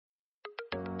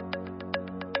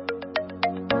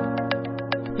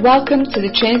Welcome to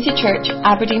the Trinity Church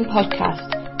Aberdeen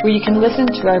podcast, where you can listen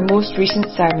to our most recent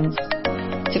sermons.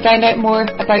 To find out more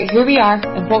about who we are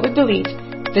and what we believe,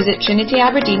 visit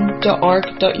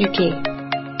trinityaberdeen.org.uk.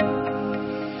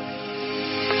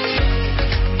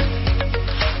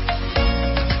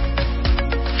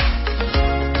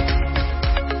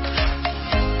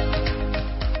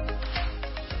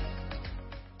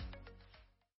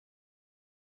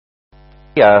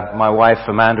 My wife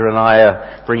Amanda and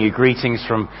I bring you greetings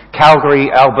from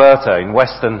Calgary, Alberta in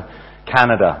Western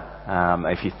Canada.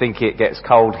 If you think it gets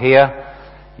cold here,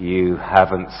 you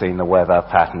haven't seen the weather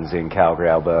patterns in Calgary,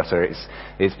 Alberta.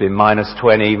 It's been minus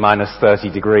 20, minus 30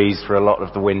 degrees for a lot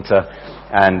of the winter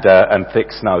and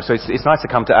thick snow. So it's nice to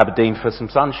come to Aberdeen for some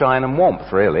sunshine and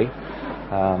warmth, really.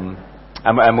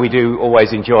 And we do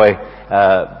always enjoy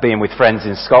being with friends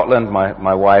in Scotland.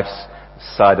 My wife's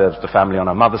side of the family on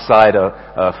our mother's side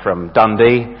are from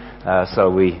Dundee, so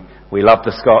we love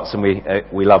the Scots and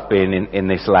we love being in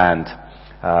this land.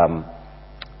 I'm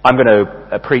going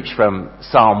to preach from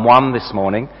Psalm 1 this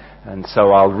morning, and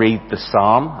so I'll read the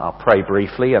psalm, I'll pray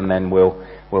briefly, and then we'll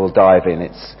dive in.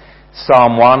 It's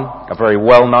Psalm 1, a very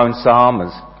well-known psalm,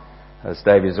 as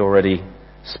David's already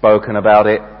spoken about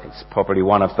it. It's probably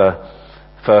one of the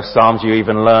first psalms you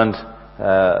even learned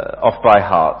off by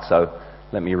heart, so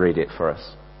let me read it for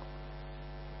us.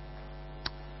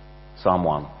 Psalm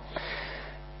 1.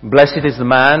 Blessed is the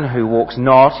man who walks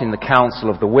not in the counsel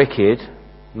of the wicked,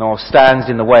 nor stands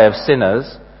in the way of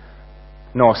sinners,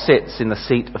 nor sits in the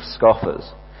seat of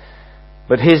scoffers.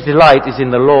 But his delight is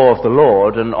in the law of the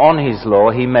Lord, and on his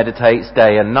law he meditates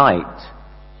day and night.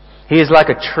 He is like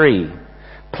a tree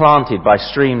planted by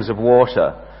streams of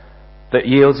water, that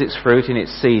yields its fruit in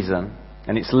its season,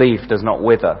 and its leaf does not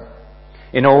wither.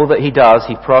 In all that he does,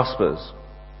 he prospers.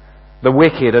 The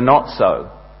wicked are not so,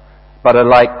 but are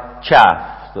like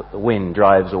chaff that the wind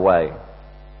drives away.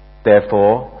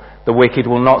 Therefore, the wicked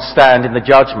will not stand in the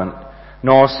judgment,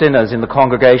 nor sinners in the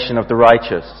congregation of the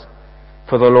righteous.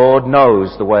 For the Lord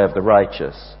knows the way of the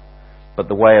righteous, but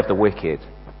the way of the wicked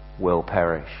will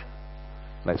perish.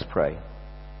 Let's pray.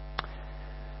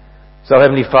 So,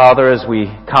 Heavenly Father, as we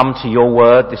come to your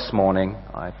word this morning,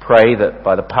 I pray that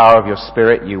by the power of your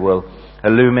Spirit you will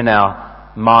illumine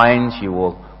our minds, you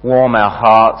will warm our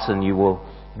hearts, and you will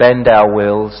bend our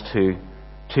wills to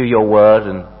your word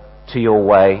and to your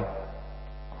way.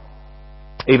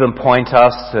 Even point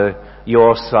us to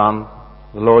your Son,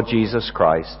 the Lord Jesus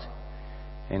Christ,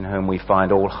 in whom we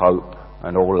find all hope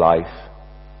and all life,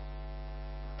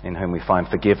 in whom we find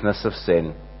forgiveness of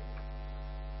sin,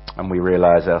 and we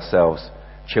realize ourselves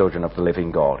children of the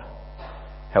living God.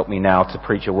 Help me now to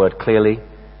preach your word clearly.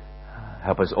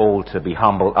 Help us all to be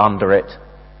humble under it,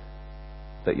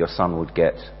 that your Son would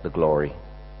get the glory.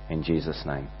 In Jesus'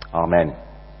 name. Amen.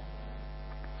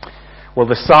 Well,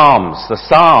 the Psalms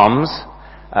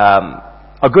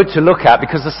are good to look at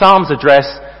because the Psalms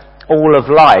address all of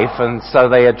life, and so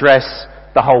they address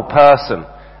the whole person,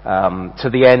 to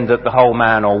the end that the whole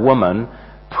man or woman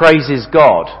praises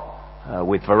God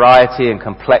with variety and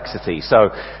complexity.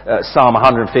 So Psalm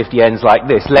 150 ends like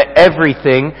this: let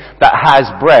everything that has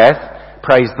breath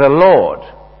praise the Lord.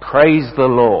 Praise the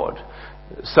Lord.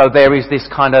 So there is this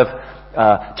kind of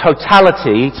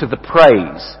totality to the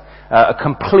praise, a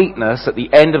completeness at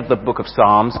the end of the book of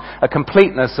Psalms, a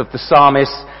completeness of the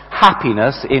psalmist's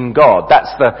happiness in God.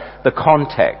 That's the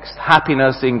context.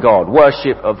 Happiness in God,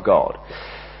 worship of God.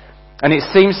 And it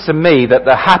seems to me that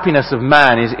the happiness of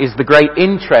man is the great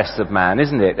interest of man,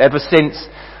 isn't it? Ever since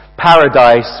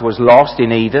paradise was lost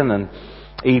in Eden and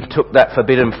Eve took that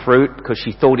forbidden fruit because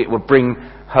she thought it would bring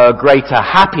her greater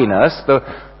happiness,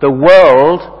 the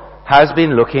world has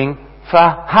been looking for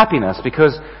happiness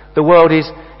because the world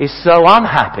is so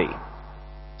unhappy.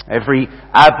 Every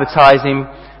advertising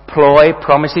ploy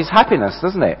promises happiness,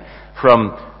 doesn't it?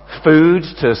 From food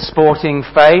to sporting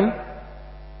fame,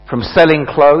 from selling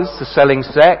clothes to selling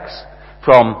sex,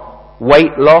 from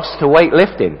weight loss to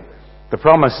weightlifting. The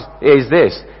promise is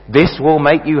this will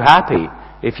make you happy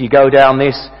if you go down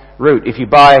this route, if you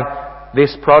buy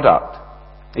this product,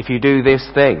 if you do this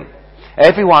thing.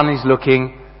 Everyone is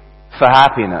looking for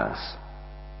happiness.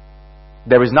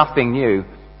 There is nothing new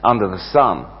under the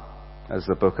sun, as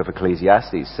the book of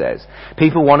Ecclesiastes says.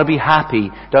 People want to be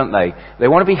happy, don't they? They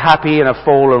want to be happy in a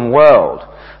fallen world.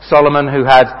 Solomon, who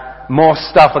had more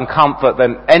stuff and comfort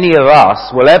than any of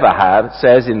us will ever have,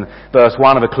 says in verse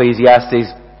 1 of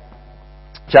Ecclesiastes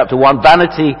chapter 1,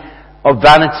 vanity of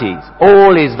vanities,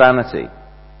 all is vanity.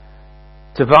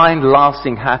 To find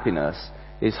lasting happiness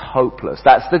is hopeless.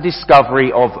 That's the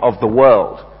discovery of the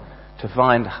world. To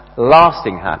find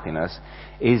lasting happiness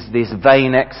is this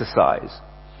vain exercise.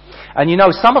 And you know,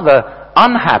 some of the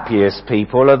unhappiest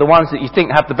people are the ones that you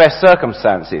think have the best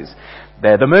circumstances.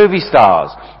 They're the movie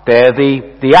stars. They're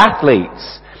the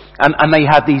athletes. And they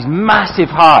have these massive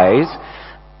highs,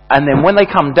 and then when they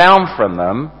come down from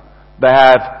them, they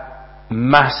have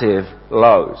massive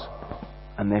lows.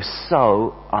 And they're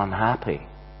so unhappy.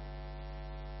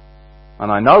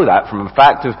 And I know that from the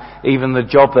fact of even the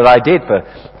job that I did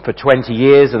for 20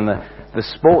 years and the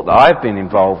sport that I've been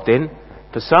involved in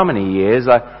for so many years.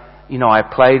 I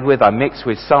played with, I mixed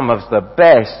with some of the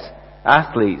best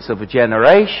athletes of a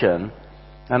generation,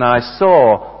 and I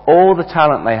saw all the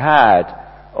talent they had,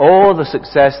 all the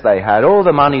success they had, all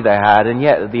the money they had, and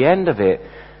yet at the end of it,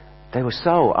 they were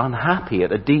so unhappy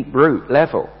at a deep root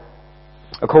level.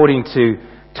 According to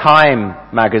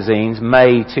Time magazine's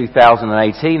May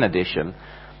 2018 edition,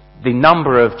 the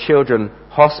number of children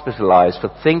hospitalized for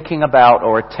thinking about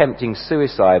or attempting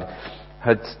suicide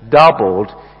had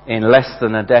doubled in less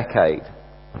than a decade,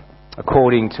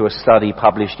 according to a study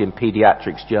published in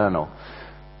Pediatrics Journal.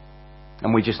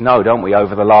 And we just know, don't we,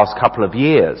 over the last couple of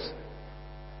years,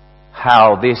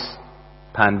 how this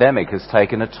pandemic has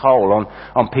taken a toll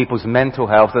on people's mental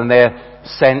health and their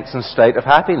sense and state of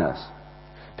happiness.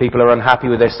 People are unhappy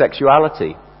with their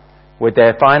sexuality, with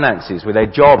their finances, with their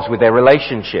jobs, with their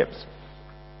relationships.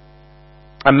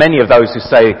 And many of those who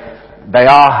say they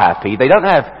are happy, they don't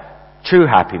have true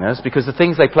happiness, because the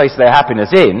things they place their happiness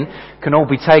in can all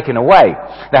be taken away.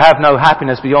 They have no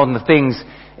happiness beyond the things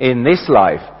in this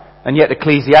life. And yet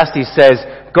Ecclesiastes says,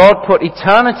 God put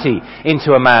eternity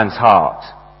into a man's heart.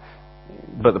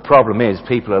 But the problem is,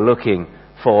 people are looking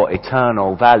for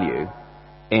eternal value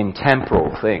in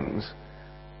temporal things.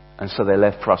 And so they're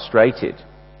left frustrated,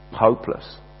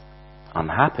 hopeless,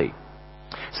 unhappy.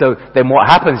 So then what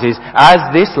happens is, as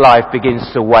this life begins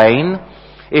to wane,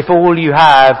 if all you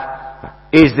have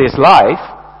is this life,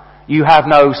 you have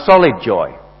no solid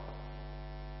joy,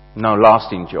 no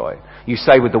lasting joy. You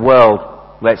say with the world,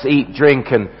 let's eat, drink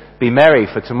and be merry,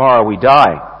 for tomorrow we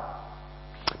die.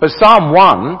 But Psalm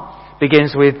 1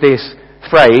 begins with this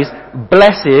phrase,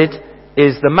 blessed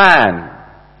is the man.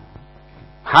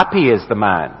 Happy is the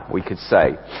man, we could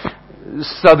say.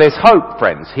 So there's hope,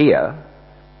 friends, here.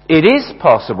 It is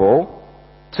possible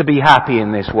to be happy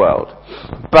in this world,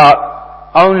 but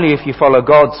only if you follow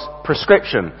God's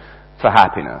prescription for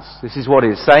happiness. This is what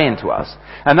it's saying to us.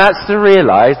 And that's to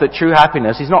realize that true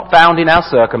happiness is not found in our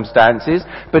circumstances,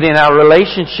 but in our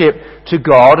relationship to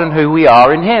God and who we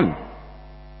are in Him.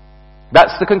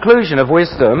 That's the conclusion of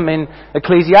wisdom in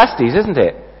Ecclesiastes, isn't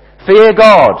it? Fear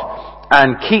God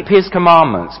and keep His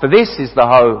commandments, for this is the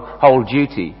whole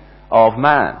duty of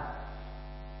man.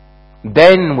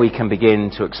 Then we can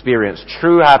begin to experience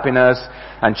true happiness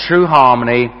and true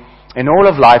harmony in all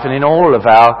of life and in all of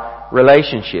our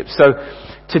relationships. So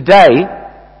today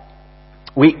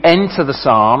we enter the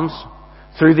Psalms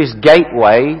through this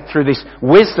gateway, through this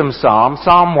wisdom psalm,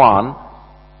 Psalm 1,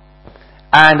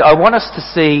 and I want us to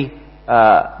see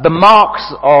the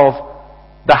marks of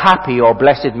the happy or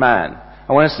blessed man.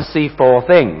 I want us to see four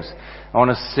things. I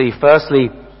want us to see, firstly,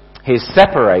 his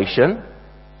separation.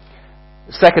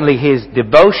 Secondly, his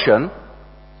devotion.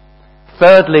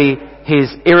 Thirdly,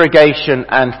 his irrigation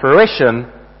and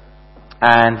fruition.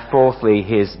 And fourthly,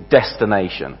 his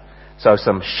destination. So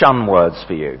some shun words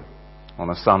for you on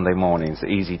a Sunday morning. It's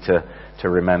easy to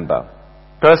remember.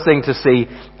 First thing to see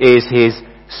is his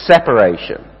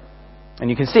separation. And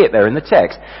you can see it there in the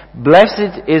text.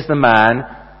 Blessed is the man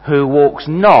who walks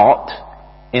not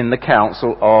in the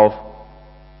counsel of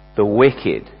the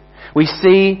wicked. We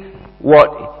see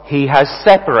what he has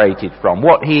separated from,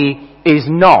 what he is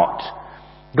not.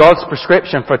 God's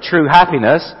prescription for true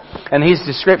happiness and his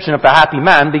description of the happy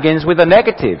man begins with a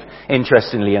negative,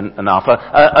 interestingly enough,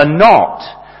 a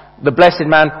not. The blessed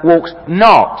man walks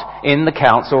not in the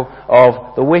counsel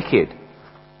of the wicked.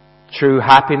 True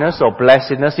happiness or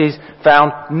blessedness is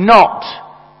found not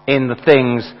in the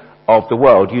things of the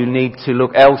world. You need to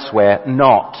look elsewhere,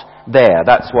 not there.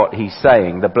 That's what he's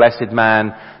saying. The blessed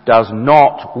man does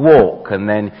not walk, and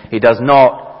then he does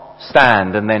not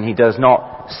stand, and then he does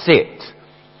not sit.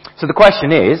 So the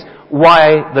question is,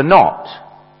 why the not?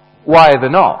 Why the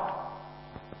not?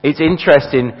 It's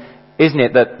interesting, isn't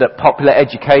it, that popular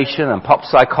education and pop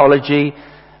psychology,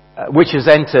 which has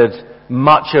entered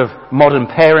much of modern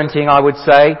parenting, I would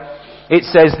say, it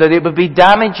says that it would be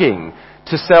damaging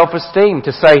to self-esteem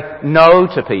to say no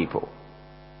to people,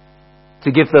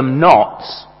 to give them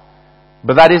nots.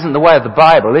 But that isn't the way of the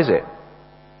Bible, is it?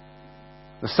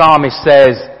 The psalmist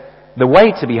says the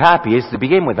way to be happy is to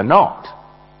begin with a not.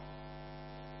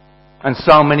 And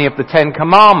so many of the 10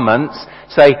 Commandments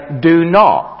say do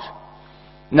not.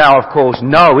 Now, of course,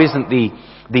 no isn't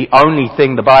the only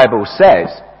thing the Bible says.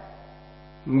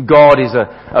 God is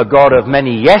a God of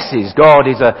many yeses. God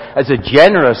is a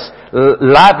generous,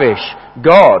 lavish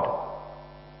God.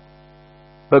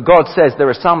 But God says there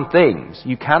are some things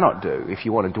you cannot do if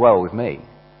you want to dwell with me.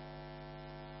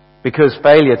 Because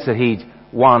failure to heed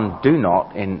one do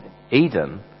not in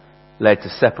Eden led to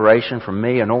separation from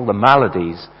me and all the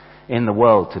maladies in the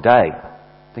world today.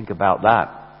 Think about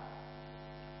that.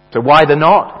 So why the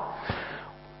not?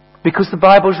 Because the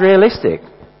Bible's realistic.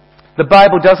 The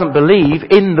Bible doesn't believe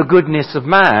in the goodness of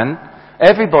man.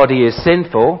 Everybody is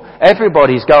sinful.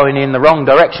 Everybody's going in the wrong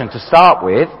direction to start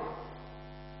with.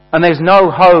 And there's no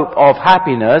hope of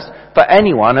happiness for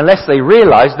anyone unless they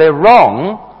realize they're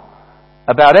wrong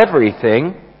about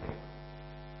everything.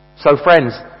 So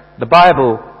friends, the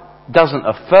Bible doesn't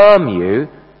affirm you,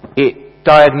 it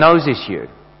diagnoses you.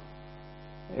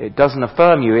 It doesn't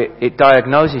affirm you, it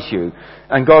diagnoses you.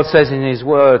 And God says in His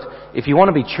Word, if you want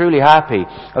to be truly happy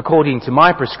according to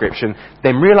my prescription,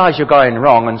 then realize you're going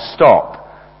wrong and stop.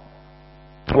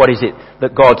 What is it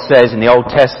that God says in the Old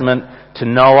Testament to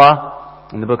Noah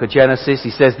in the book of Genesis?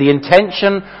 He says, the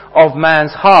intention of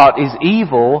man's heart is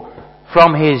evil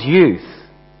from his youth.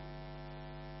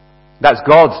 That's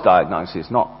God's diagnosis,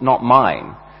 not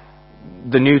mine.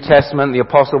 The New Testament, the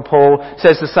Apostle Paul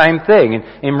says the same thing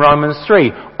in Romans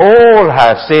 3. All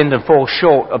have sinned and fall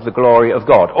short of the glory of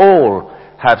God. All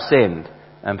have sinned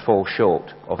and fall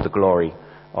short of the glory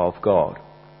of God.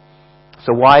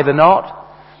 So why the not?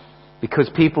 Because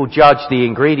people judge the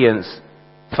ingredients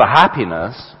for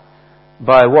happiness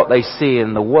by what they see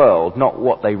in the world, not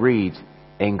what they read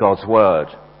in God's Word.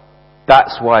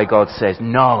 That's why God says,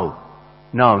 no,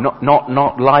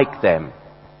 not like them.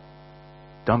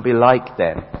 Don't be like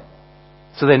them.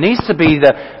 So there needs to be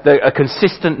a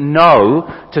consistent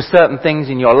no to certain things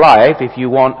in your life if you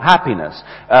want happiness.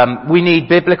 We need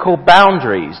biblical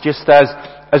boundaries, just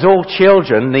as all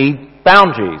children need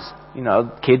boundaries. You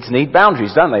know, kids need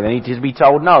boundaries, don't they? They need to be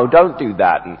told, no, don't do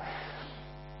that, and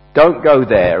don't go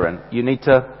there, and you need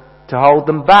to hold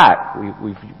them back.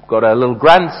 We've got a little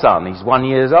grandson. He's 1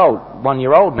 year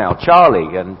old now,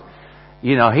 Charlie, and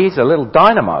you know, he's a little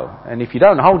dynamo, and if you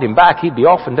don't hold him back, he'd be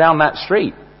off and down that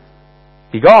street.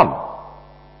 Be gone.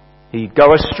 He'd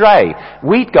go astray.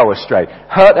 We'd go astray,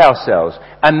 hurt ourselves,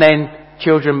 and then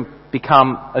children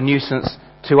become a nuisance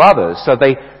to others. So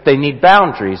they need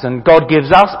boundaries, and God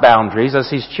gives us boundaries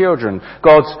as His children.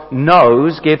 God's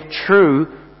no's give true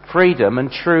freedom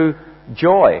and true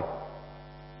joy.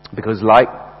 Because like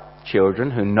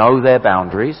children who know their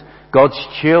boundaries, God's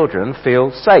children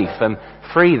feel safe and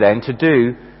free then to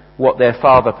do what their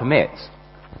Father permits.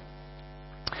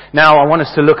 Now I want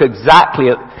us to look exactly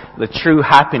at the true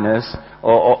happiness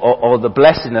or the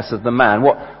blessedness of the man,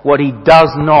 what he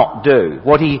does not do,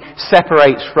 what he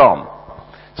separates from.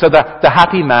 So the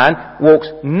happy man walks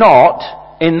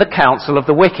not in the counsel of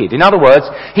the wicked. In other words,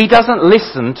 he doesn't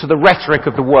listen to the rhetoric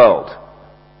of the world.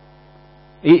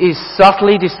 It is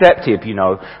subtly deceptive, you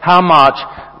know, how much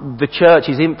the church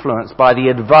is influenced by the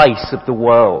advice of the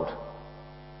world.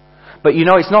 But you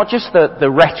know, it's not just the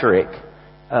rhetoric,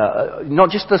 not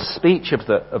just the speech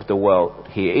of the world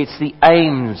here. It's the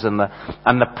aims and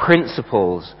the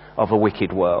principles of a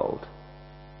wicked world.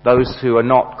 Those who are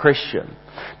not Christian.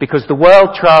 Because the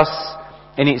world trusts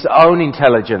in its own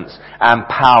intelligence and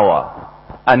power,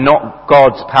 and not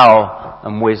God's power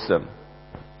and wisdom.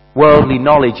 Worldly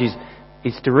knowledge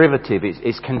is derivative,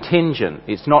 it's contingent,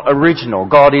 it's not original.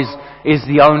 God is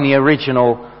the only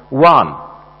original one.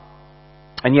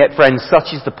 And yet, friends,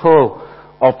 such is the pull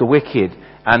of the wicked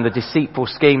and the deceitful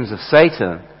schemes of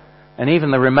Satan, and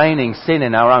even the remaining sin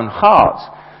in our own hearts,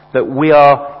 that we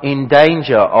are in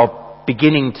danger of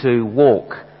beginning to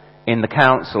walk in the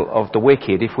counsel of the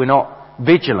wicked if we're not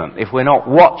vigilant, if we're not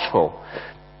watchful.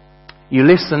 You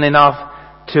listen enough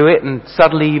to it and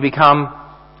suddenly you become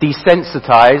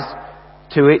desensitized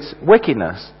to its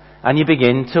wickedness, and you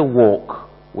begin to walk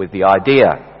with the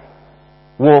idea.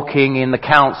 Walking in the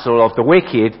counsel of the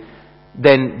wicked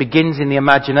then begins in the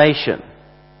imagination.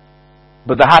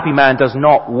 But the happy man does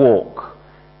not walk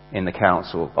in the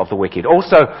counsel of the wicked.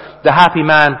 Also, the happy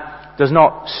man does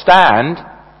not stand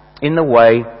in the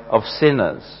way of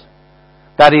sinners.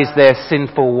 That is their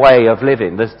sinful way of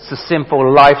living. It's a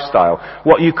sinful lifestyle.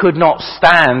 What you could not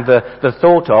stand the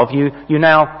thought of, you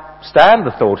now stand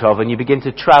the thought of, and you begin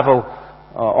to travel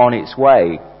on its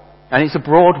way. And it's a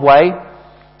broad way,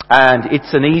 and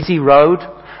it's an easy road,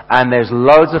 and there's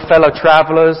loads of fellow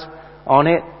travellers on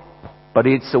it, but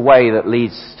it's a way that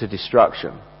leads to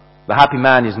destruction. The happy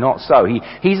man is not so.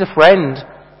 He's a friend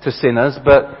to sinners,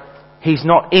 but he's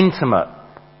not intimate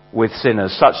with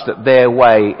sinners, such that their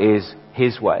way is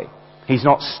his way. He's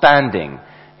not standing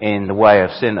in the way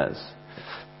of sinners.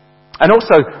 And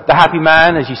also, the happy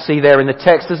man, as you see there in the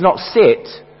text, does not sit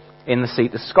in the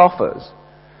seat of scoffers.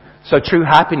 So true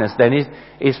happiness then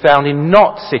is found in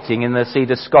not sitting in the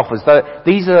seat of scoffers.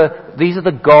 These are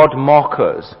the God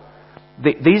mockers.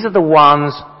 These are the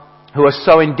ones who are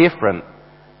so indifferent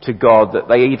to God that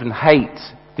they even hate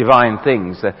divine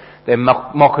things. They're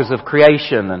mockers of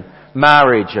creation and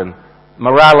marriage and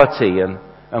morality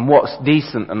and what's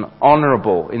decent and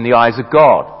honourable in the eyes of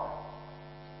God.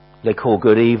 They call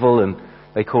good evil and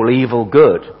they call evil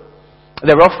good.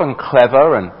 They're often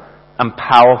clever and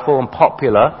powerful and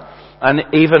popular, and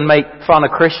even make fun of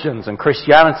Christians and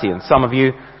Christianity. And some of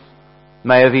you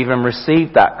may have even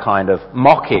received that kind of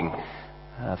mocking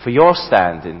for your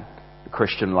stand in the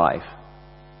Christian life.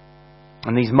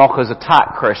 And these mockers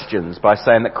attack Christians by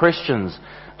saying that Christians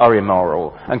are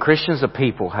immoral, and Christians are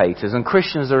people haters, and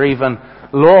Christians are even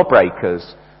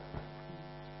lawbreakers.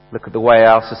 Look at the way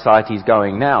our society is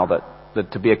going now,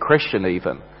 that to be a Christian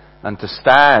even, and to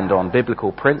stand on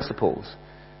biblical principles,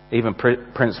 even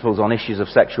principles on issues of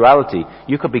sexuality,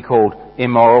 you could be called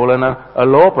immoral and a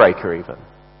lawbreaker even.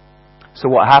 So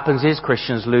what happens is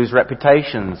Christians lose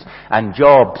reputations and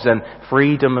jobs and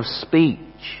freedom of speech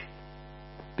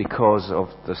because of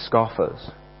the scoffers.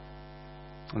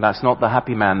 And that's not the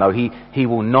happy man, though. He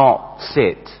will not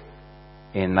sit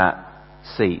in that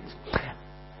seat.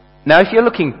 Now, if you're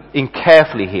looking in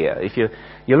carefully here, if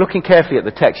you're looking carefully at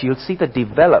the text, you'll see the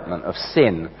development of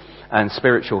sin and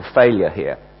spiritual failure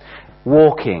here.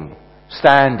 Walking,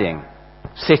 standing,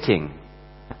 sitting.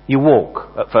 You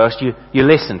walk at first, you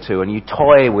listen to and you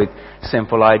toy with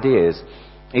sinful ideas.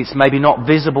 It's maybe not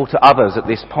visible to others at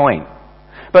this point.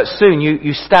 But soon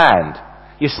you stand.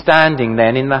 You're standing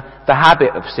then in the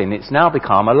habit of sin. It's now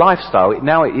become a lifestyle.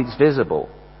 Now it's visible.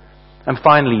 And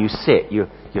finally you sit. You're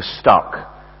stuck.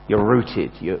 You're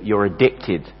rooted. You're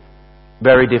addicted.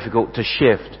 Very difficult to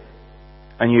shift.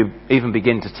 And you even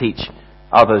begin to teach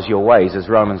others your ways, as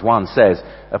Romans 1 says,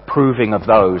 approving of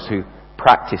those who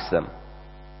practice them.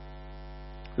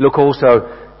 Look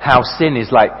also how sin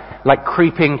is like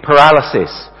creeping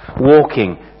paralysis.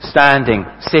 Walking, standing,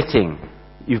 sitting.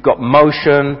 You've got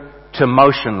motion to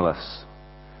motionless.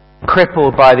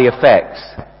 Crippled by the effects.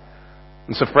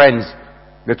 And so friends,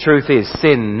 the truth is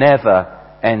sin never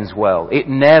ends well. It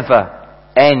never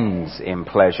ends in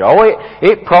pleasure.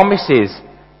 It promises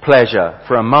pleasure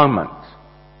for a moment.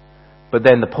 But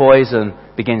then the poison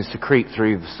begins to creep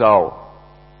through the soul.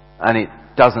 And it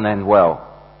doesn't end well.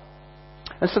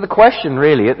 And so the question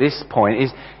really at this point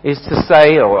is to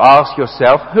say or ask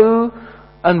yourself, who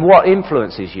and what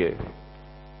influences you?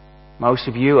 Most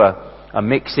of you are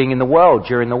mixing in the world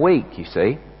during the week, you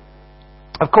see.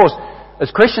 Of course, as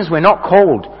Christians we're not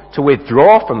called to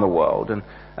withdraw from the world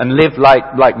and live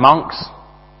like monks,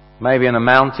 maybe in a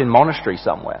mountain monastery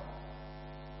somewhere.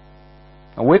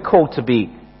 And we're called to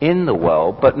be in the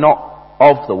world, but not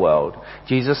of the world.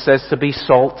 Jesus says to be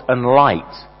salt and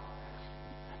light.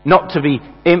 Not to be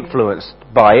influenced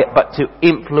by it, but to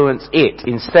influence it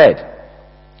instead.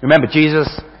 Remember, Jesus,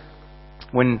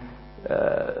 when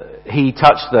he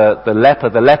touched the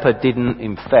leper didn't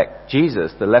infect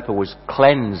Jesus. The leper was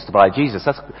cleansed by Jesus.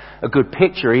 That's a good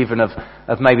picture even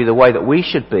of maybe the way that we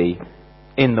should be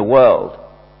in the world.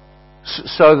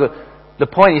 So the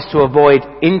point is to avoid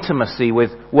intimacy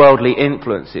with worldly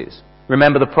influences.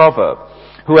 Remember the proverb,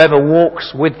 whoever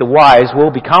walks with the wise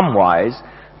will become wise,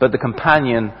 but the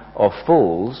companion of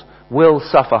fools will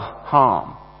suffer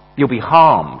harm. You'll be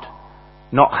harmed,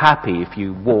 not happy if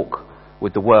you walk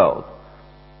with the world.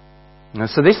 And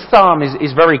so this psalm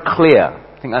is very clear.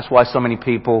 I think that's why so many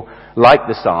people like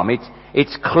the psalm.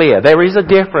 It's clear. There is a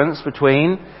difference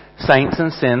between saints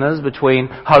and sinners, between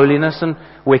holiness and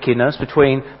wickedness,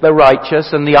 between the righteous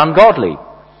and the ungodly.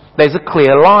 There's a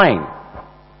clear line.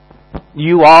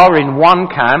 You are in one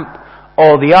camp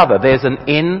or the other. There's an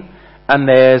in and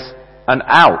there's an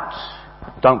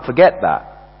out. Don't forget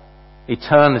that.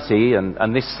 Eternity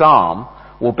and this psalm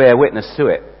will bear witness to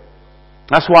it.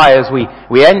 That's why as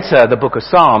we enter the book of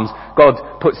Psalms,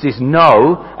 God puts this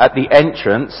no at the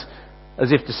entrance,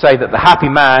 as if to say that the happy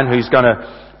man who's going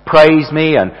to praise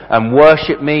me and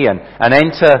worship me and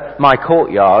enter my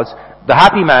courtyards, the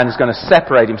happy man is going to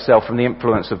separate himself from the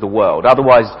influence of the world.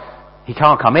 Otherwise, he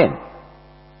can't come in.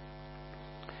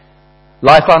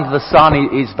 Life under the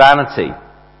sun is vanity.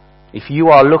 If you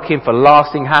are looking for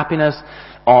lasting happiness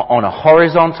on a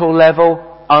horizontal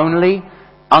level only,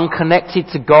 unconnected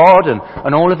to God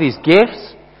and all of His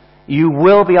gifts, you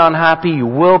will be unhappy, you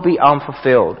will be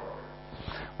unfulfilled.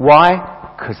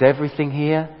 Why? Because everything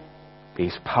here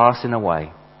is passing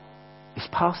away. It's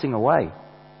passing away.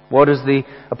 What does the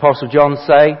Apostle John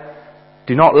say?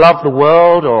 Do not love the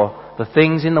world or the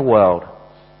things in the world.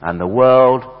 And the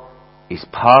world is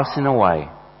passing away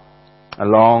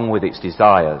along with its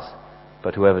desires.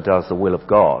 But whoever does the will of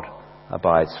God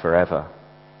abides forever.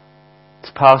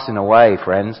 It's passing away,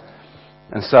 friends.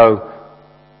 And so,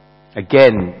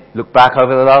 again, look back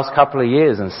over the last couple of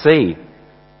years and see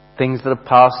things that have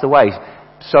passed away.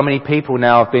 So many people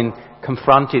now have been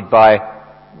confronted by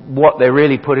what they're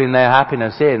really putting their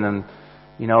happiness in. And,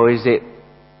 is it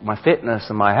my fitness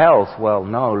and my health? Well,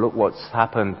 no, look what's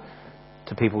happened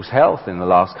to people's health in the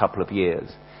last couple of years.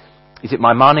 Is it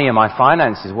my money and my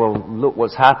finances? Well, look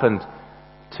what's happened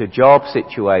to job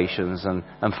situations and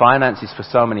finances for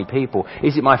so many people.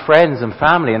 Is it my friends and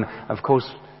family? And, of course,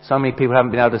 so many people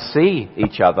haven't been able to see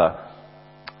each other.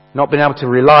 Not been able to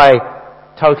rely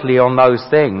totally on those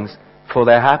things for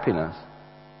their happiness.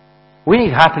 We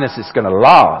need happiness that's going to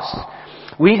last.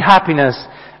 We need happiness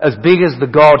as big as the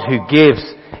God who gives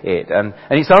it. And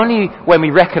it's only when we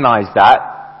recognise that,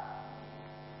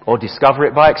 or discover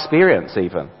it by experience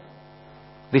even,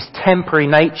 this temporary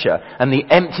nature and the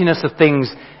emptiness of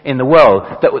things in the world,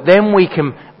 that then we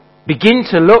can begin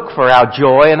to look for our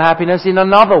joy and happiness in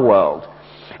another world.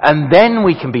 And then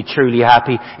we can be truly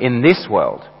happy in this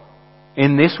world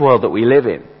that we live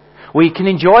in. We can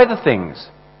enjoy the things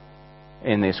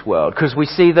in this world because we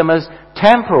see them as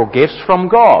temporal gifts from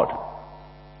God.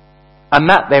 And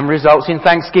that then results in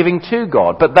thanksgiving to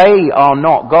God. But they are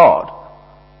not God.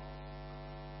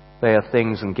 They are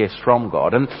things and gifts from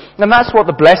God. And that's what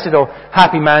the blessed or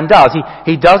happy man does.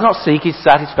 He does not seek his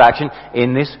satisfaction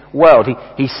in this world.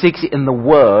 He seeks it in the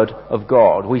Word of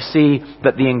God. We see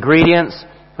that the ingredients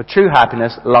for true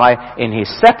happiness lie in his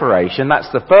separation.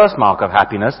 That's the first mark of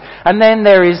happiness. And then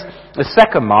there is the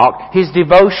second mark, his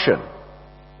devotion.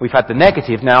 We've had the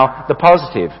negative, now the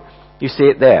positive. You see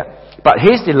it there. But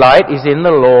his delight is in the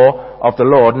law of the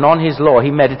Lord, and on his law he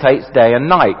meditates day and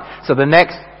night. So the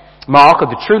next mark of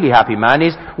the truly happy man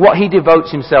is what he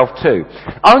devotes himself to.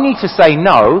 Only to say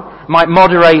no might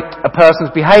moderate a person's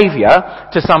behaviour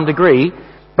to some degree,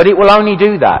 but it will only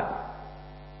do that.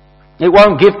 It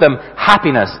won't give them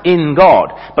happiness in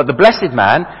God. But the blessed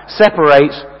man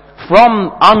separates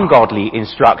from ungodly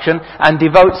instruction and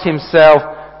devotes himself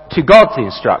to God's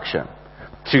instruction.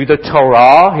 To the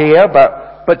Torah here,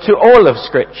 but to all of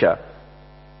Scripture.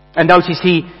 And notice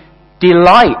he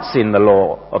delights in the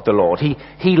law of the Lord. He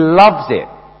loves it.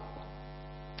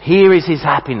 Here is his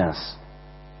happiness.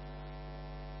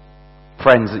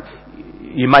 Friends,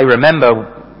 you may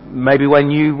remember maybe when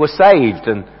you were saved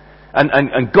and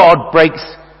God breaks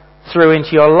through into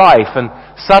your life and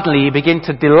suddenly you begin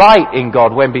to delight in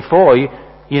God when before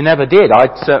you never did. I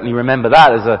certainly remember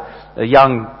that as a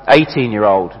young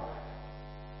 18-year-old.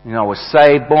 I was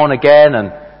saved, born again,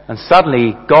 and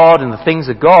suddenly God and the things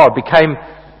of God became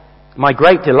my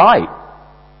great delight.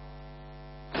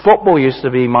 Football used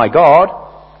to be my God,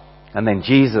 and then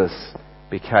Jesus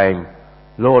became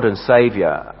Lord and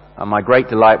Saviour. And my great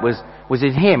delight was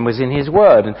in Him, was in His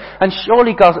Word. And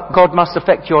surely God must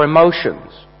affect your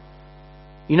emotions.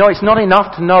 It's not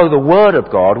enough to know the Word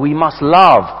of God. We must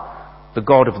love the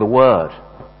God of the Word.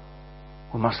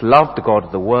 We must love the God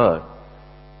of the Word.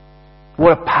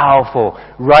 What a powerful,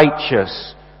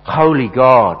 righteous, holy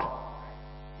God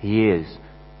He is.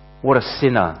 What a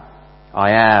sinner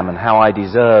I am and how I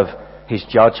deserve His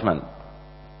judgment.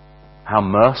 How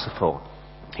merciful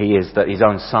He is that His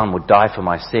own Son would die for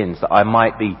my sins, that I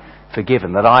might be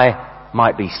forgiven, that I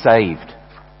might be saved.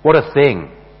 What a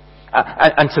thing.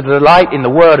 And to delight in the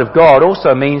Word of God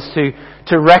also means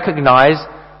to recognize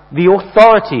the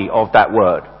authority of that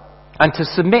Word and to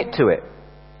submit to it.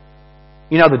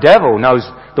 The devil knows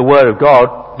the Word of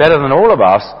God better than all of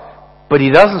us, but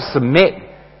he doesn't submit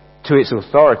to its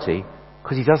authority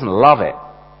because he doesn't love it.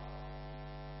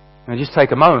 Now just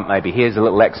take a moment maybe. Here's a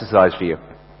little exercise for you.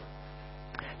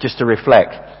 Just to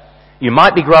reflect. You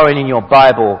might be growing in your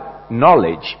Bible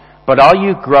knowledge, but are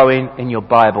you growing in your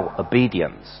Bible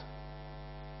obedience?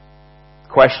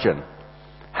 Question.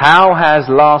 How has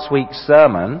last week's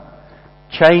sermon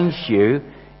changed you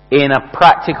in a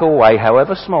practical way,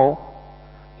 however small,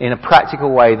 in a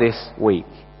practical way this week?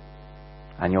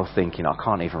 And you're thinking, I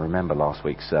can't even remember last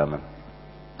week's sermon.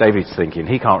 David's thinking,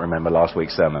 he can't remember last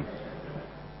week's sermon.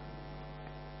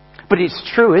 But it's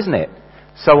true, isn't it?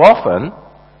 So often,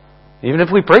 even if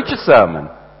we preach a sermon,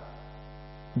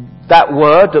 that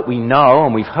word that we know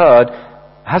and we've heard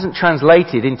hasn't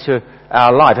translated into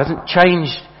our life, hasn't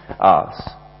changed us.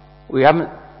 We haven't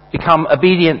become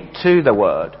obedient to the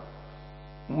word.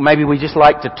 Maybe we just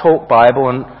like to talk Bible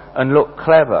and look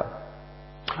clever.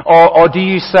 Or do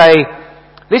you say,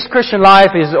 this Christian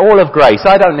life is all of grace,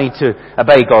 I don't need to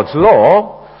obey God's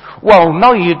law? Well,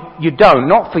 no, you don't.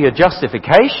 Not for your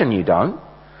justification, you don't.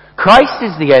 Christ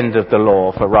is the end of the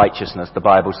law for righteousness, the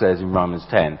Bible says in Romans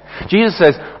 10. Jesus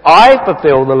says, I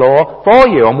fulfill the law for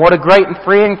you, and what a great and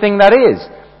freeing thing that is.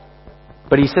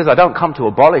 But he says, I don't come to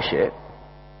abolish it.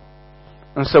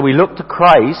 And so we look to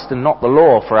Christ and not the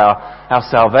law for our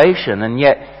salvation, and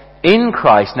yet in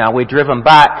Christ now we're driven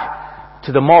back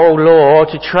to the moral law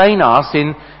to train us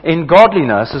in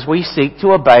godliness as we seek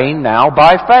to obey now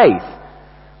by faith.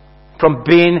 From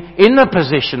being in the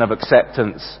position of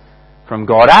acceptance from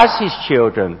God as His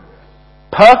children,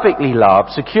 perfectly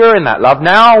loved, secure in that love,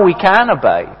 now we can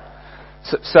obey.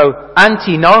 So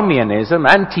antinomianism,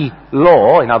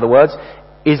 anti-law, in other words,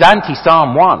 is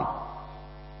anti-Psalm 1.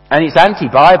 And it's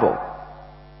anti-Bible.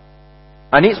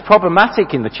 And it's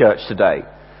problematic in the church today.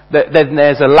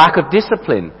 There's a lack of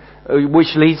discipline,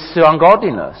 which leads to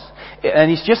ungodliness.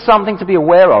 And it's just something to be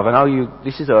aware of. I know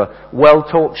this is a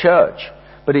well-taught church,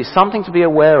 but it's something to be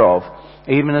aware of,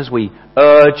 even as we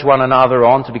urge one another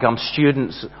on to become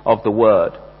students of the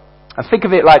Word. And think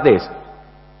of it like this.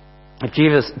 If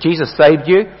Jesus saved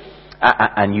you,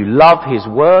 and you love His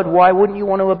Word, why wouldn't you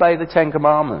want to obey the Ten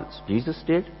Commandments? Jesus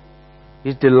did.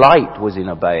 His delight was in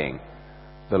obeying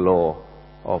the law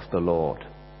of the Lord.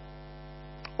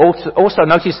 Also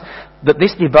notice that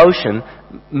this devotion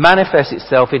manifests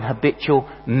itself in habitual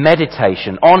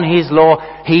meditation. On His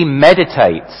law, he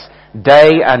meditates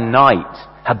day and night.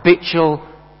 Habitual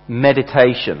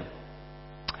meditation.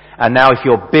 And now if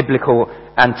your biblical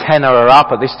antenna are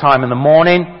up at this time in the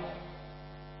morning,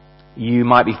 you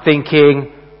might be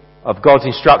thinking of God's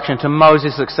instruction to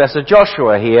Moses' successor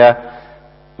Joshua here,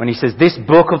 when he says, this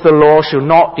book of the law shall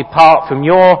not depart from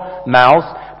your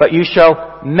mouth, but you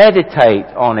shall meditate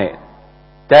on it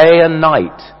day and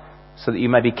night, so that you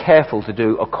may be careful to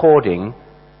do according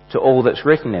to all that's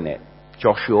written in it.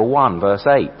 Joshua 1 verse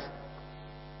 8.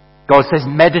 God says,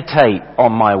 meditate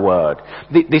on my word.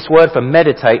 This word for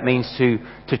meditate means to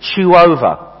chew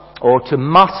over or to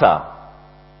mutter.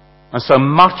 And so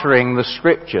muttering the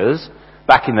scriptures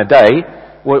back in the day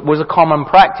was a common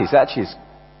practice. Actually, it's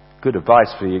good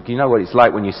advice for you. You know what it's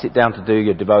like when you sit down to do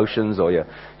your devotions or your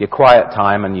quiet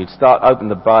time, and you start open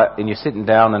the Bible and you're sitting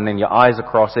down and then your eyes are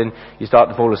crossing, you start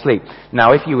to fall asleep.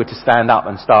 Now if you were to stand up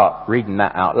and start reading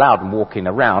that out loud and walking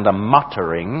around and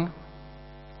muttering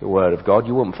the Word of God,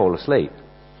 you wouldn't fall asleep.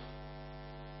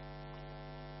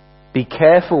 Be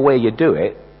careful where you do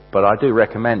it, but I do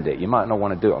recommend it. You might not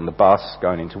want to do it on the bus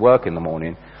going into work in the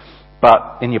morning,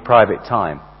 but in your private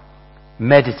time.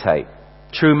 Meditate.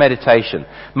 True meditation.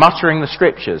 Muttering the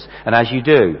scriptures. And as you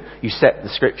do, you set the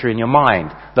scripture in your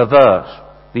mind. The verse,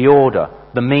 the order,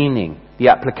 the meaning, the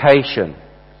application.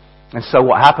 And so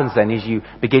what happens then is you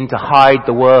begin to hide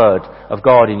the word of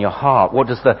God in your heart. What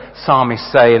does the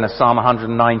psalmist say in Psalm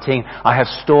 119? I have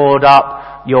stored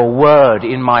up your word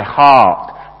in my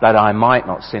heart that I might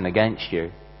not sin against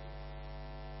you.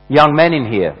 Young men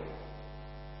in here,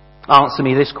 answer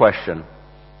me this question.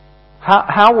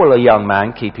 How will a young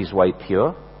man keep his way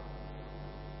pure?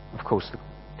 Of course,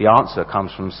 the answer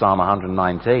comes from Psalm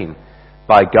 119.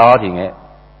 By guarding it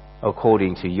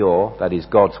according to that is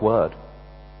God's word.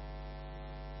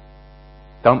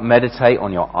 Don't meditate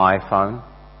on your iPhone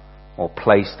or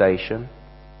PlayStation.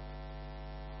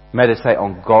 Meditate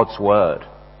on God's word.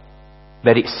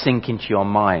 Let it sink into your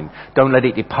mind. Don't let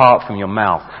it depart from your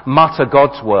mouth. Mutter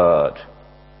God's word.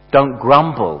 Don't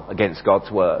grumble against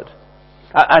God's word.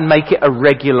 And make it a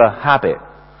regular habit.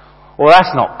 Well,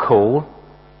 that's not cool,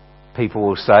 people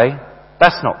will say.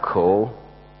 That's not cool.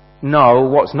 No,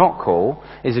 what's not cool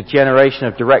is a generation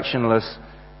of directionless,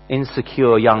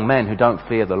 insecure young men who don't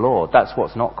fear the Lord. That's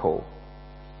what's not cool.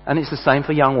 And it's the same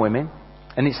for young women.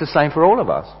 And it's the same for all of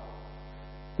us.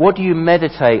 What do you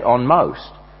meditate on most?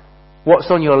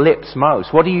 What's on your lips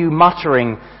most? What are you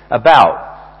muttering about?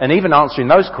 And even answering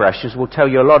those questions will tell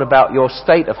you a lot about your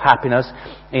state of happiness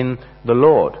in the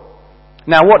Lord.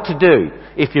 Now, what to do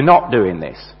if you're not doing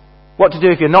this? What to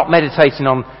do if you're not meditating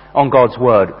on God's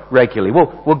word regularly?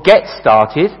 Well, get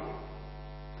started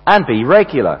and be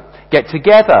regular. Get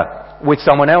together with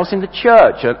someone else in the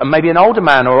church, maybe an older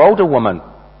man or older woman,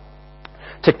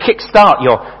 to kickstart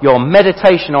your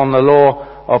meditation on the law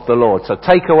of the Lord. So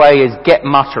takeaway is get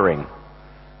muttering.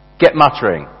 Get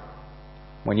muttering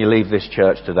when you leave this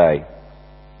church today.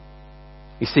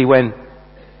 You see, when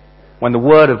the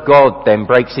Word of God then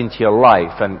breaks into your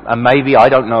life, and maybe, I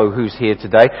don't know who's here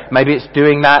today, maybe it's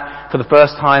doing that for the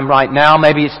first time right now,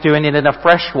 maybe it's doing it in a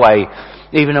fresh way,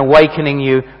 even awakening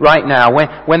you right now.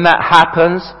 When that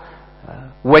happens,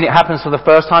 When it happens for the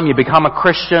first time, you become a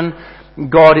Christian,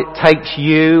 God takes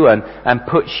you and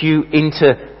puts you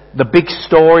into the big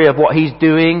story of what He's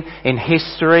doing in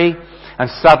history, and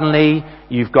suddenly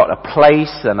you've got a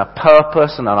place and a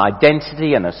purpose and an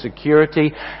identity and a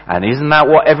security. And isn't that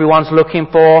what everyone's looking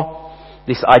for?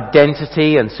 This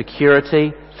identity and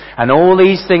security. And all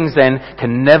these things then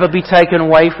can never be taken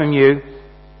away from you.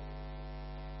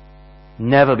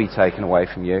 Never be taken away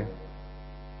from you.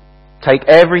 Take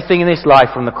everything in this life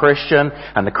from the Christian,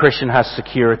 and the Christian has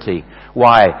security.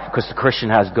 Why? Because the Christian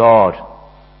has God.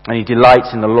 And he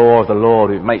delights in the law of the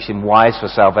Lord. It makes him wise for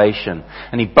salvation.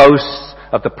 And he boasts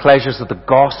of the pleasures of the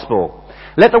gospel.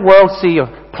 Let the world see your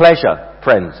pleasure,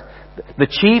 friends. The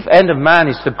chief end of man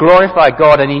is to glorify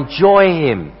God and enjoy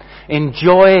Him.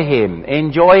 Enjoy Him.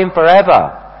 Enjoy Him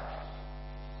forever.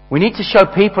 We need to show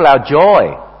people our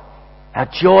joy. Our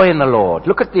joy in the Lord.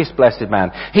 Look at this blessed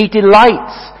man. He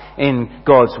delights in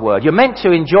God's Word. You're meant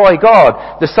to enjoy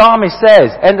God. The psalmist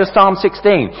says, end of Psalm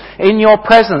 16, in your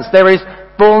presence there is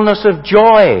fullness of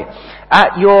joy.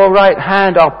 At your right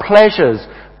hand are pleasures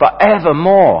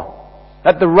forevermore.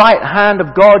 At the right hand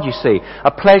of God, you see,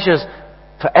 are pleasures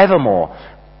forevermore.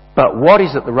 But what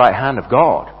is at the right hand of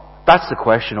God? That's the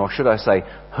question, or should I say,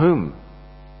 whom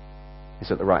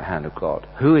is at the right hand of God?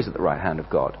 Who is at the right hand of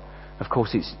God? Of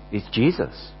course, it's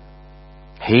Jesus.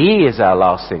 He is our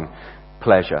lasting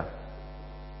pleasure.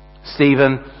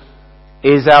 Stephen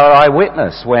is our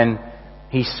eyewitness when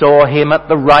he saw Him at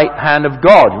the right hand of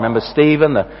God. Remember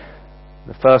Stephen,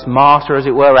 the first martyr, as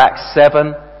it were, Acts 7.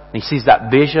 And he sees that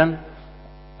vision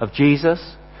of Jesus.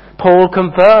 Paul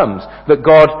confirms that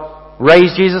God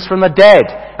raised Jesus from the dead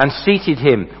and seated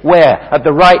Him where? At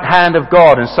the right hand of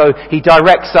God. And so he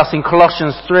directs us in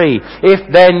Colossians 3.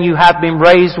 If then you have been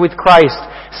raised with Christ,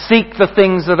 seek the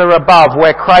things that are above,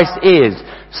 where Christ is,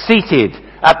 seated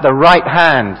at the right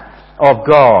hand of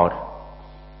God.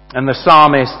 And the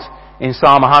psalmist in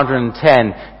Psalm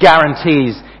 110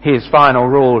 guarantees his final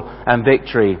rule and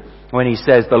victory when he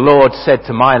says, the Lord said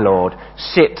to my Lord,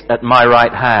 sit at my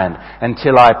right hand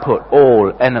until I put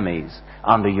all enemies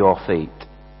under your feet.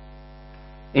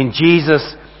 In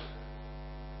Jesus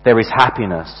there is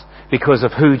happiness because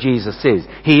of who Jesus is.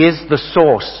 He is the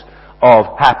source of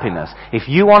happiness. If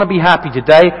you want to be happy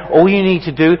today, all you need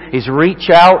to do is reach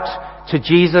out to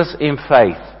Jesus in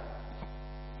faith.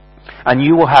 And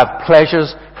you will have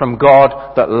pleasures from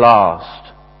God that last.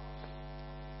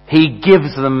 He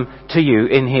gives them to you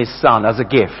in His Son as a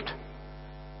gift.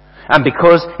 And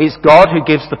because it's God who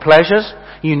gives the pleasures,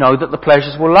 you know that the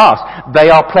pleasures will last. They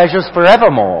are pleasures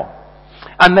forevermore.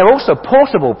 And they're also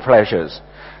portable pleasures.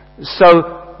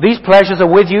 So these pleasures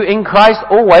are with you in Christ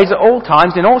always, at all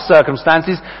times, in all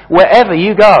circumstances, wherever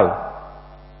you go.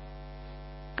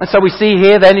 And so we see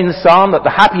here then in the psalm that the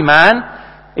happy man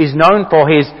is known for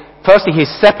firstly his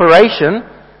separation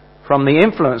from the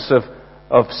influence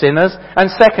of sinners, and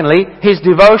secondly his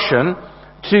devotion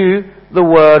to the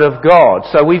Word of God.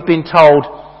 So we've been told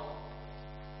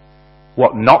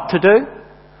what not to do,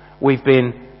 we've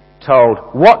been told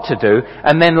what to do,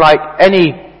 and then like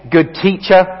any good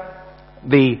teacher,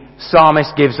 the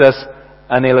psalmist gives us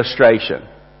an illustration.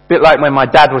 A bit like when my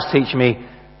dad was teaching me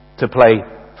to play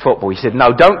football. He said,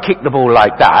 no, don't kick the ball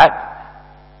like that.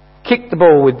 Kick the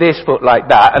ball with this foot like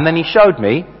that. And then he showed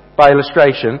me, by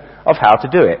illustration, of how to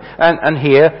do it. And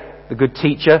here, the good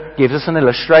teacher gives us an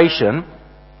illustration.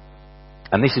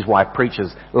 And this is why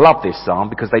preachers love this psalm,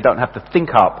 because they don't have to think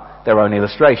up their own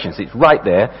illustrations. It's right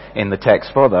there in the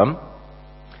text for them.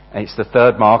 And it's the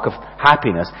third mark of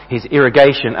happiness, his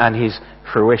irrigation and his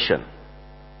fruition.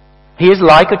 He is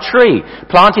like a tree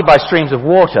planted by streams of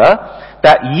water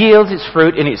that yields its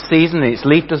fruit in its season, and its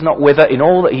leaf does not wither. In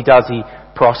all that he does, he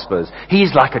prospers. He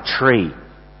is like a tree.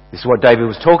 This is what David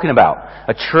was talking about.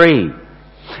 A tree.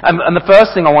 And the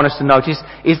first thing I want us to notice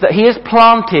is that he is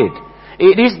planted.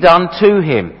 It is done to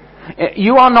him.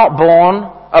 You are not born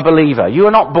a believer. You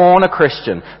are not born a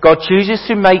Christian. God chooses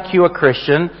to make you a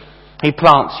Christian. He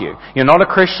plants you. You're not a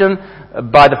Christian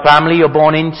by the family you're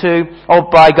born into, or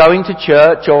by going to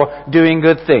church, or doing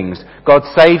good things. God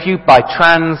saves you by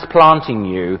transplanting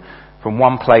you from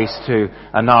one place to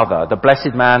another. The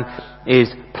blessed man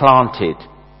is planted.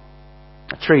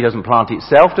 A tree doesn't plant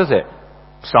itself, does it?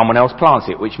 Someone else plants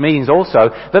it, which means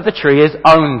also that the tree is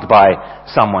owned by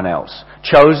someone else.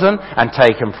 Chosen and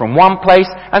taken from one place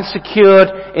and secured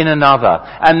in another,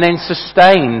 and then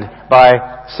sustained by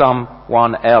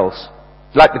someone else.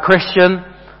 Like the Christian,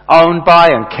 owned by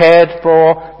and cared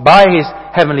for by his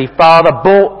heavenly Father,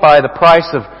 bought by the price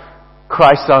of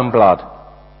Christ's own blood.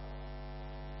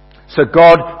 So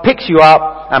God picks you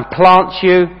up and plants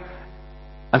you,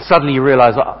 and suddenly you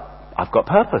realize, I've got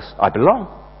purpose. I belong.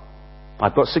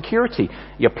 I've got security.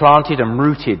 You're planted and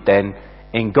rooted then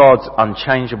in God's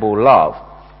unchangeable love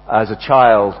as a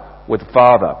child with the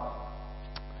Father.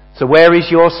 So where is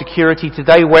your security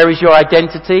today? Where is your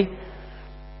identity?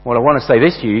 Well, I want to say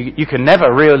this to you. You can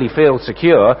never really feel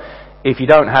secure if you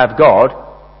don't have God,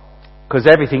 because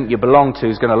everything you belong to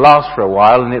is going to last for a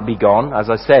while and it'll be gone, as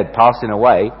I said, passing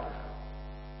away.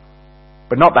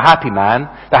 But not the happy man.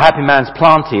 The happy man's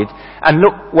planted, and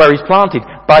look where he's planted,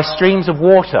 by streams of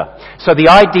water. So the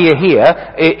idea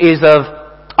here is of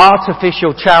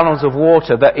artificial channels of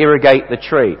water that irrigate the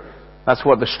tree. That's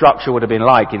what the structure would have been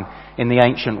like in the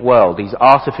ancient world. These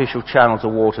artificial channels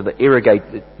of water that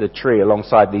irrigate the tree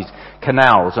alongside these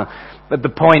canals. But the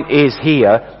point is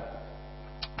here,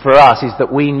 for us, is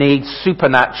that we need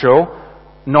supernatural,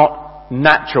 not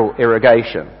natural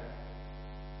irrigation.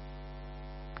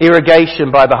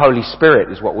 Irrigation by the Holy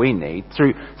Spirit is what we need,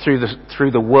 through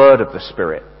the word of the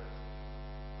Spirit.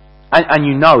 And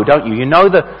you know, don't you? You know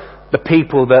the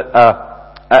people that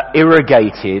are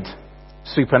irrigated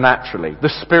supernaturally, the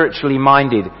spiritually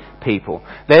minded people.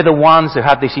 They're the ones who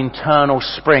have this internal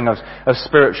spring of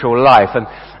spiritual life.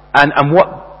 And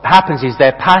what happens is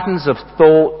their patterns of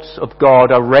thoughts of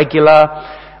God are regular,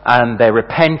 and they're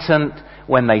repentant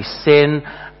when they sin.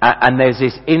 And there's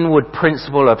this inward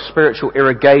principle of spiritual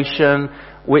irrigation,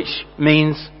 which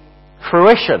means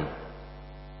fruition.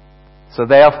 So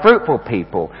they are fruitful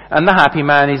people. And the happy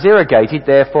man is irrigated,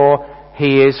 therefore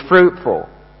he is fruitful.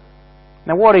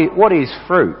 Now what is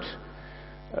fruit?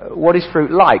 What is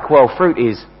fruit like? Well, fruit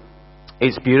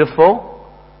it's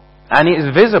beautiful and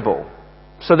it's visible.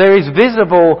 So there is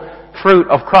visible fruit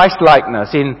of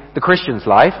Christ-likeness in the Christian's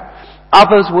life.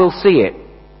 Others will see it.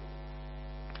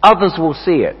 Others will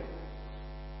see it.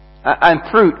 And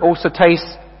fruit also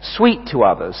tastes sweet to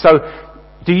others. So,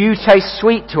 do you taste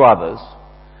sweet to others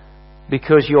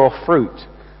because your fruit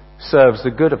serves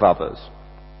the good of others?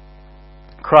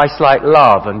 Christ-like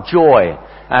love and joy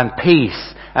and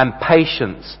peace and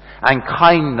patience and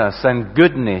kindness and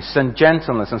goodness and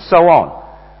gentleness and so on.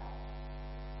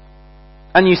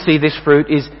 And you see this fruit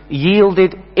is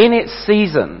yielded in its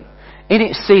season. In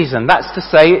its season, that's to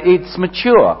say it's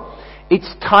mature. It's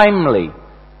timely.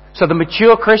 So the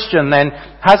mature Christian then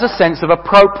has a sense of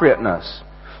appropriateness.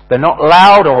 They're not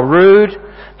loud or rude.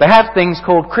 They have things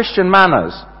called Christian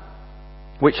manners,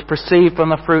 which proceed from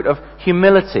the fruit of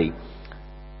humility.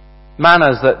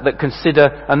 Manners that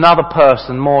consider another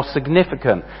person more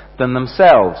significant than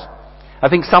themselves. I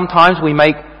think sometimes we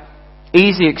make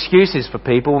easy excuses for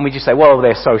people when we just say, well,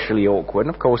 they're socially awkward.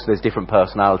 And of course there's different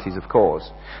personalities, of course.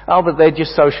 Oh, but they're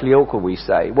just socially awkward, we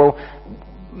say. Well,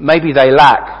 maybe they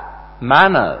lack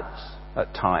manners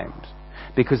at times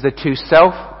because they're too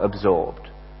self-absorbed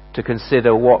to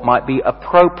consider what might be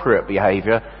appropriate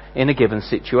behaviour in a given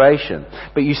situation.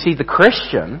 But you see, the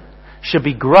Christian should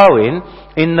be growing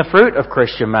in the fruit of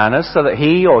Christian manners so that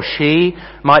he or she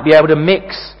might be able to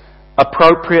mix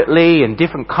appropriately in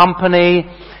different company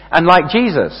and, like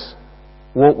Jesus,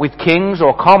 walk with kings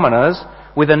or commoners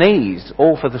with an ease,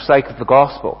 all for the sake of the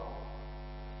gospel.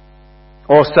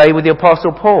 Or say with the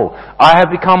Apostle Paul, I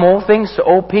have become all things to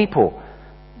all people,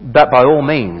 that by all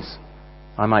means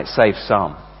I might save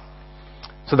some.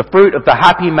 So the fruit of the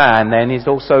happy man then is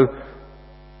also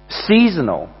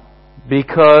seasonal,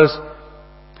 because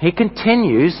he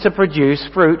continues to produce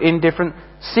fruit in different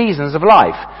seasons of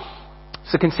life.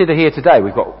 So consider here today,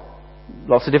 we've got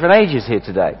lots of different ages here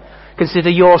today. Consider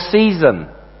your season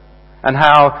and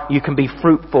how you can be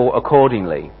fruitful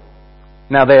accordingly.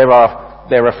 Now there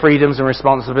are freedoms and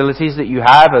responsibilities that you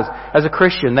have as a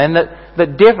Christian then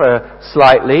that differ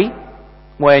slightly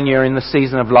when you're in the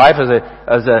season of life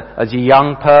as a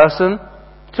young person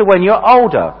to when you're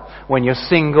older, when you're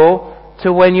single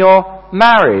to when you're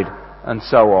married, and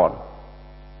so on.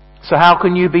 So how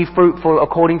can you be fruitful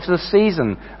according to the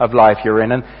season of life you're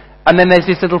in? And then there's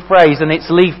this little phrase, and its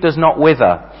leaf does not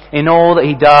wither. In all that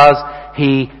he does,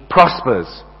 he prospers.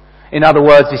 In other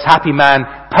words, this happy man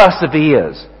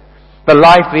perseveres. The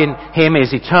life in him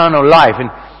is eternal life,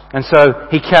 and so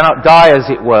he cannot die, as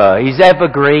it were. He's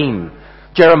evergreen.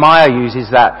 Jeremiah uses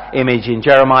that image in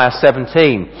Jeremiah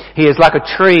 17. He is like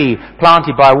a tree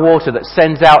planted by water that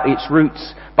sends out its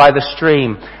roots by the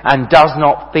stream and does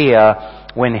not fear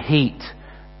when heat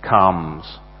comes,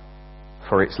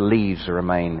 for its leaves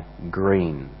remain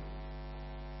green.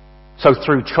 So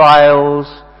through trials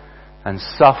and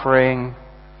suffering,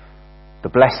 the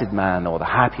blessed man or the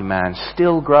happy man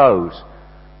still grows.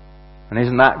 And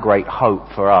isn't that great hope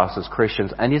for us as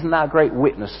Christians? And isn't that a great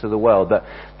witness to the world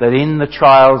that in the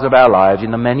trials of our lives,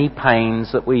 in the many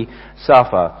pains that we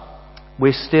suffer,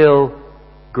 we're still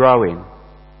growing.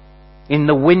 In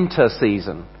the winter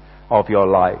season of your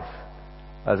life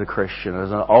as a Christian,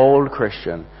 as an old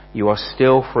Christian, you are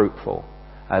still fruitful.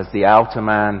 As the outer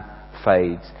man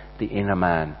fades, the inner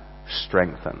man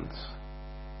strengthens.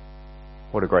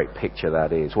 What a great picture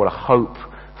that is. What a hope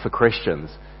for Christians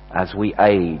as we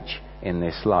age in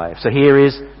this life. So here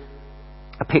is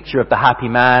a picture of the happy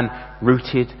man,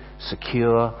 rooted,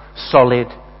 secure, solid,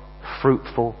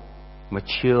 fruitful,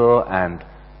 mature and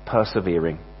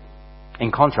persevering.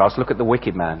 In contrast, look at the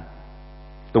wicked man.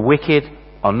 The wicked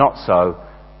are not so,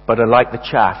 but are like the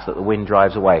chaff that the wind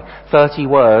drives away. 30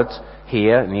 words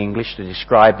here in the English to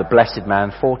describe the blessed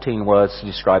man, 14 words to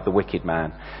describe the wicked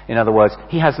man. In other words,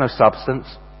 he has no substance,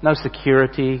 no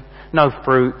security, no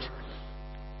fruit.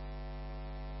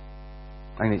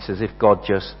 And it's as if God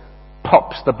just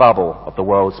pops the bubble of the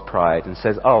world's pride and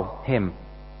says, oh, him,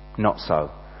 not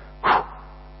so.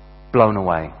 Blown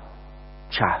away.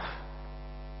 Chaff.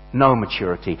 No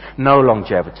maturity, no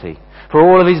longevity. For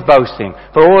all of his boasting,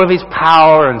 for all of his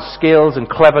power and skills and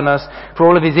cleverness, for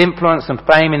all of his influence and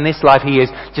fame in this life, he is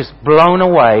just blown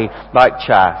away like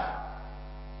chaff.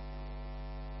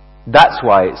 That's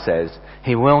why it says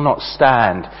he will not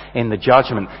stand in the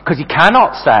judgment, because he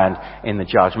cannot stand in the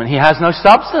judgment. He has no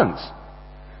substance.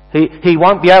 He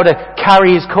won't be able to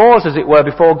carry his cause, as it were,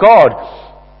 before God.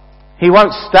 He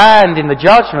won't stand in the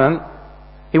judgment.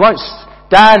 He won't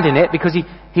stand in it because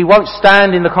he won't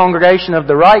stand in the congregation of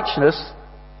the righteous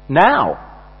now.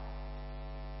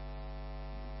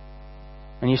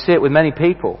 And you see it with many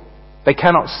people. They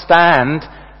cannot stand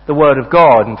the Word of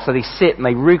God, and so they sit and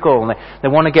they wriggle and they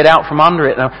want to get out from under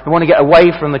it. They want to get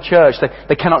away from the church.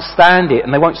 They cannot stand it,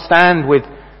 and they won't stand with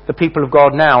the people of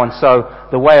God now, and so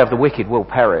the way of the wicked will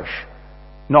perish.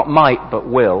 Not might, but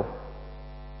will.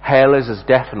 Hell is as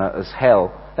definite as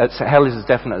hell. Hell is as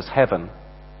definite as heaven,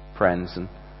 friends.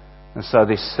 And so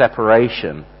this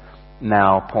separation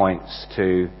now points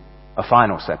to a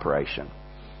final separation.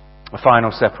 A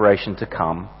final separation to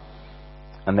come,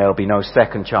 and there will be no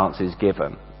second chances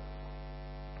given.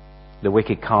 The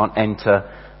wicked can't enter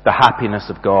the happiness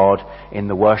of God, in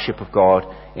the worship of God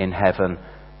in heaven,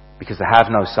 because they have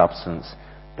no substance,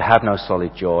 they have no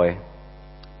solid joy.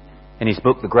 In his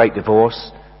book, The Great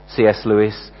Divorce, C.S.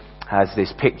 Lewis has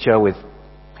this picture with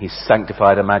his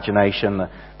sanctified imagination,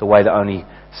 the way that only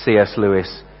C.S.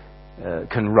 Lewis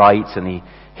can write, and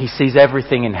he sees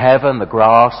everything in heaven, the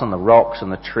grass and the rocks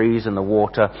and the trees and the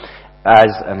water, as,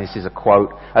 and this is a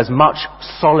quote, as much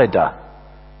solider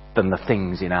than the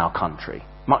things in our country.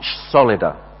 Much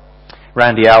solider.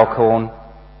 Randy Alcorn,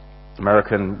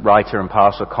 American writer and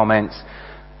pastor, comments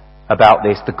about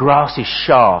this. The grass is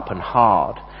sharp and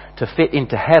hard. To fit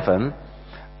into heaven,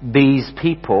 these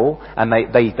people, and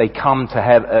they come to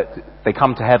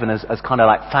heaven as kind of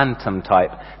like phantom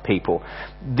type people.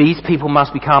 These people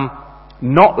must become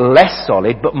not less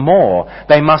solid, but more.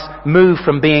 They must move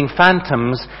from being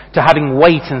phantoms to having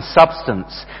weight and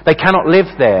substance. They cannot live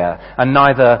there, and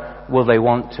neither will they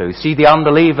want to. See, the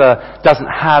unbeliever doesn't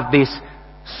have this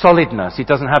solidness. He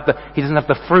doesn't have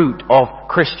the fruit of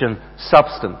Christian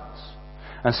substance.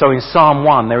 And so in Psalm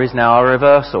 1 there is now a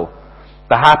reversal.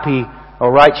 The happy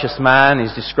or righteous man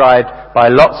is described by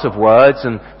lots of words,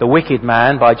 and the wicked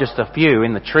man by just a few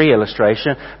in the tree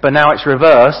illustration. But now it's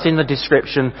reversed in the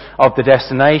description of the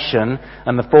destination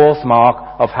and the fourth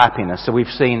mark of happiness. So we've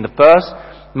seen the first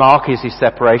mark is his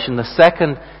separation, the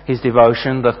second his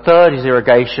devotion, the third is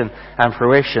irrigation and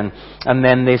fruition, and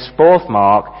then this fourth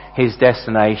mark, his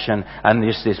destination, and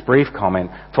just this brief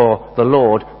comment, for the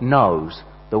Lord knows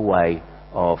the way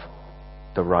of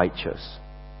the righteous.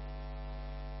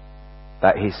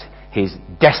 That is his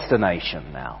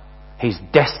destination now. His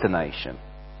destination.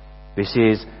 This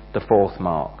is the fourth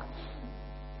mark.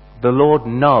 The Lord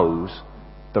knows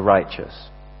the righteous.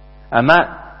 And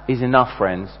that is enough,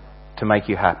 friends, to make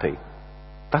you happy.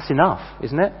 That's enough,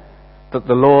 isn't it? That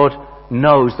the Lord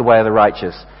knows the way of the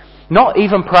righteous. Not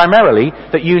even primarily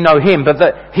that you know Him, but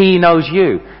that He knows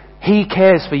you. He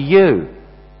cares for you.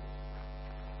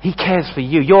 He cares for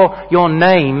you. Your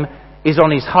name is on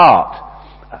His heart.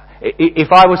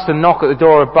 If I was to knock at the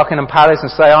door of Buckingham Palace and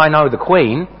say, I know the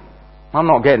Queen, I'm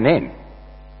not getting in.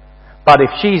 But if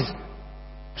she's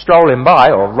strolling by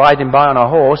or riding by on a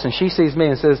horse and she sees me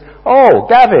and says, oh,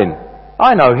 Gavin,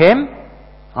 I know him,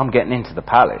 I'm getting into the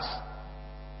palace.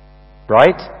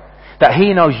 Right? That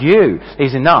He knows you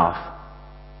is enough.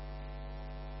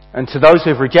 And to those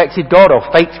who have rejected God or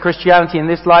faked Christianity in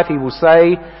this life, He will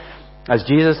say, as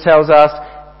Jesus tells us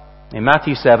in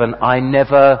Matthew 7, I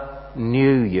never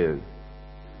knew you.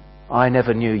 I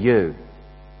never knew you.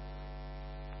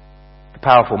 The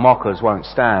powerful mockers won't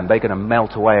stand. They're going to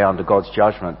melt away under God's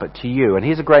judgment. But to you, and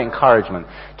here's a great encouragement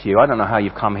to you. I don't know how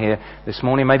you've come here this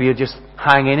morning. Maybe you're just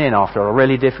hanging in after a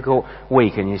really difficult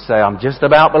week and you say, I'm just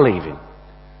about believing.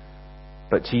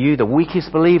 But to you, the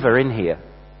weakest believer in here,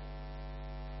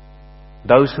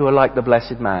 those who are like the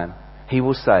blessed man, he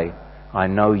will say, I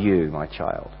know you, my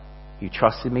child. You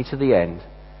trusted me to the end.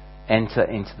 Enter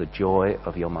into the joy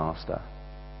of your master.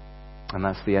 And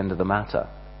that's the end of the matter.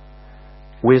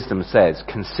 Wisdom says,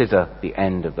 consider the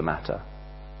end of the matter.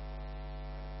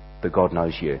 But God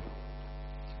knows you.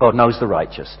 God knows the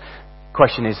righteous.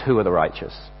 Question is, who are the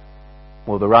righteous?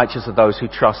 Well, the righteous are those who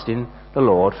trust in the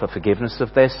Lord for forgiveness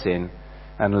of their sin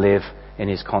and live in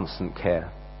his constant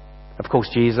care. Of course,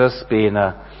 Jesus, being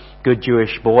a good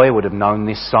Jewish boy, would have known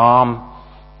this psalm,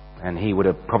 and he would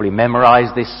have probably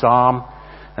memorized this psalm.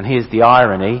 And here's the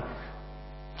irony.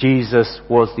 Jesus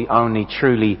was the only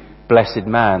truly blessed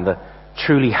man, the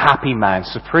truly happy man,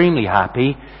 supremely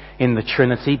happy in the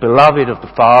Trinity, beloved of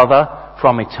the Father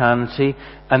from eternity,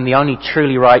 and the only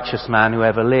truly righteous man who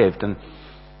ever lived. And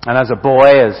as a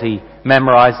boy, as he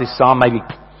memorized this psalm, maybe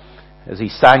as he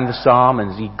sang the psalm,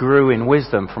 and as he grew in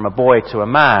wisdom from a boy to a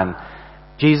man,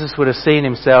 Jesus would have seen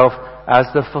himself as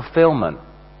the fulfillment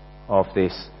of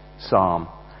this psalm,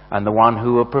 and the one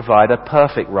who will provide a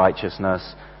perfect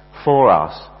righteousness for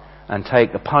us and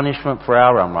take the punishment for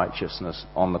our unrighteousness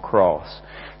on the cross,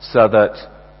 so that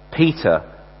Peter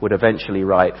would eventually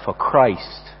write, for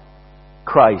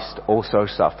Christ also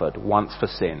suffered once for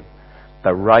sin,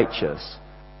 the righteous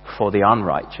for the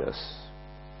unrighteous,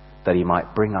 that he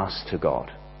might bring us to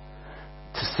God,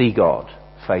 to see God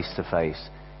face to face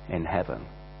in heaven.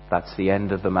 That's the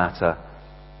end of the matter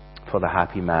for the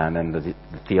happy man. And the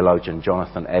theologian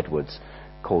Jonathan Edwards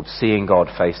called Seeing God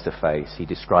Face to Face, he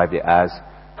described it as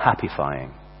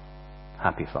happifying.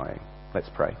 Happifying. Let's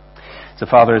pray. So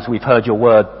Father, as we've heard your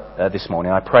word this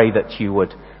morning, I pray that you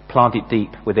would plant it deep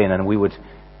within, and we would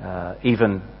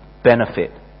even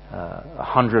benefit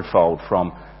 100-fold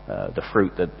from the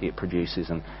fruit that it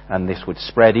produces, and this would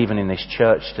spread even in this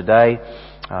church today.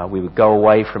 We would go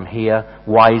away from here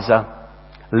wiser,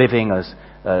 living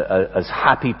as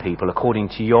happy people according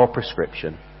to your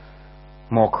prescription,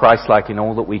 more Christ-like in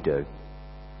all that we do.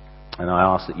 And I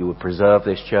ask that you would preserve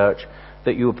this church,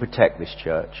 that you would protect this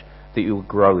church, that you would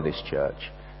grow this church,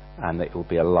 and that it will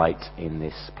be a light in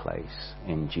this place.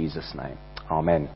 In Jesus' name. Amen.